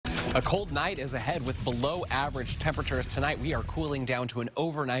A cold night is ahead with below average temperatures. Tonight we are cooling down to an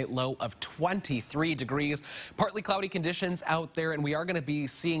overnight low of 23 degrees. Partly cloudy conditions out there, and we are going to be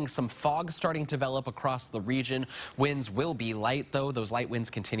seeing some fog starting to develop across the region. Winds will be light, though. Those light winds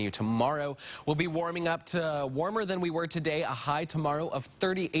continue tomorrow. We'll be warming up to warmer than we were today. A high tomorrow of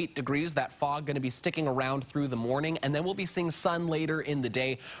 38 degrees. That fog going to be sticking around through the morning, and then we'll be seeing sun later in the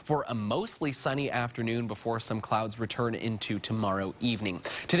day for a mostly sunny afternoon before some clouds return into tomorrow evening.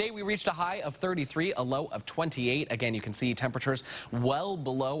 Today we reached a high of 33, a low of 28. Again, you can see temperatures well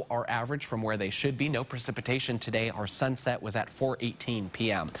below our average from where they should be. No precipitation today. Our sunset was at 4:18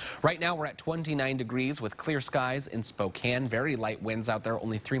 p.m. Right now we're at 29 degrees with clear skies in Spokane. Very light winds out there,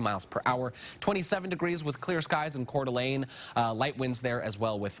 only 3 miles per hour. 27 degrees with clear skies in Coeur d'Alene. Light winds there as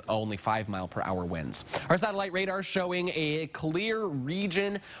well with only 5-mile-per-hour winds. Our satellite radar showing a clear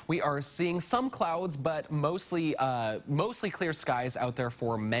region. We are seeing some clouds, but mostly clear skies out there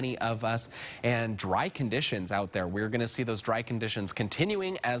for many of us, and dry conditions out there. We're going to see those dry conditions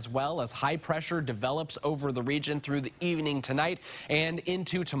continuing as well as high pressure develops over the region through the evening tonight and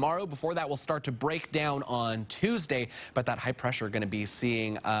into tomorrow. Before that, we'll start to break down on Tuesday, but that high pressure going to be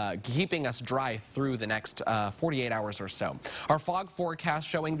keeping us dry through the next 48 hours or so. Our fog forecast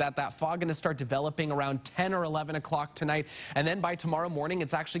showing that fog going to start developing around 10 or 11 o'clock tonight, and then by tomorrow morning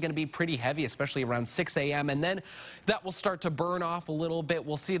it's actually going to be pretty heavy, especially around 6 a.m. and then that will start to burn off a little bit.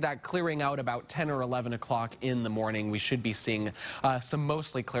 We'll see that clearing out about 10 or 11 o'clock in the morning. We should be seeing some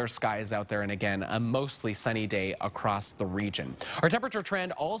mostly clear skies out there, and again, a mostly sunny day across the region. Our temperature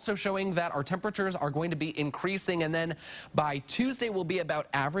trend also showing that our temperatures are going to be increasing, and then by Tuesday we'll be about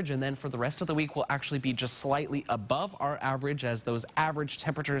average, and then for the rest of the week we'll actually be just slightly above our average as those average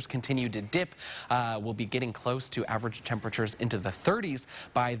temperatures continue to dip. We'll be getting close to average temperatures into the 30s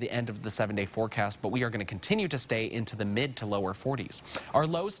by the end of the 7-day forecast, but we are going to continue to stay into the mid to lower 40s. Our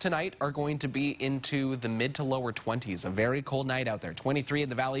lows tonight are going to be into the mid to lower 20s. A very cold night out there. 23 in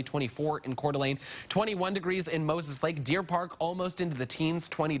the valley, 24 in Coeur d'Alene, 21 degrees in Moses Lake. Deer Park almost into the teens,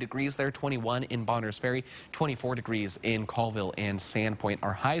 20 degrees there, 21 in Bonners Ferry, 24 degrees in Colville and Sandpoint.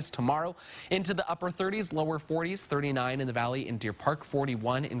 Our highs tomorrow into the upper 30s, lower 40s, 39 in the valley in Deer Park,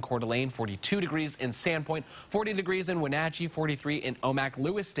 41 in Coeur d'Alene, 42 degrees in Sandpoint, 40 degrees in Wenatchee, 43 in Omak.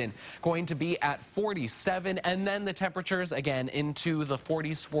 Lewiston going to be at 47, and then the temperatures again into the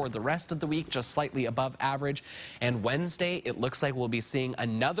 40s for the rest of the week, just slightly above average. And Wednesday, it looks like we'll be seeing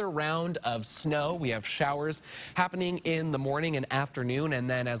another round of snow. We have showers happening in the morning and afternoon, and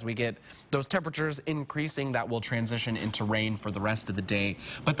then as we get those temperatures increasing, that will transition into rain for the rest of the day.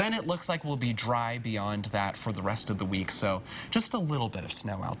 But then it looks like we'll be dry beyond that for the rest of the week, so just a little bit of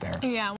snow out there. Yeah.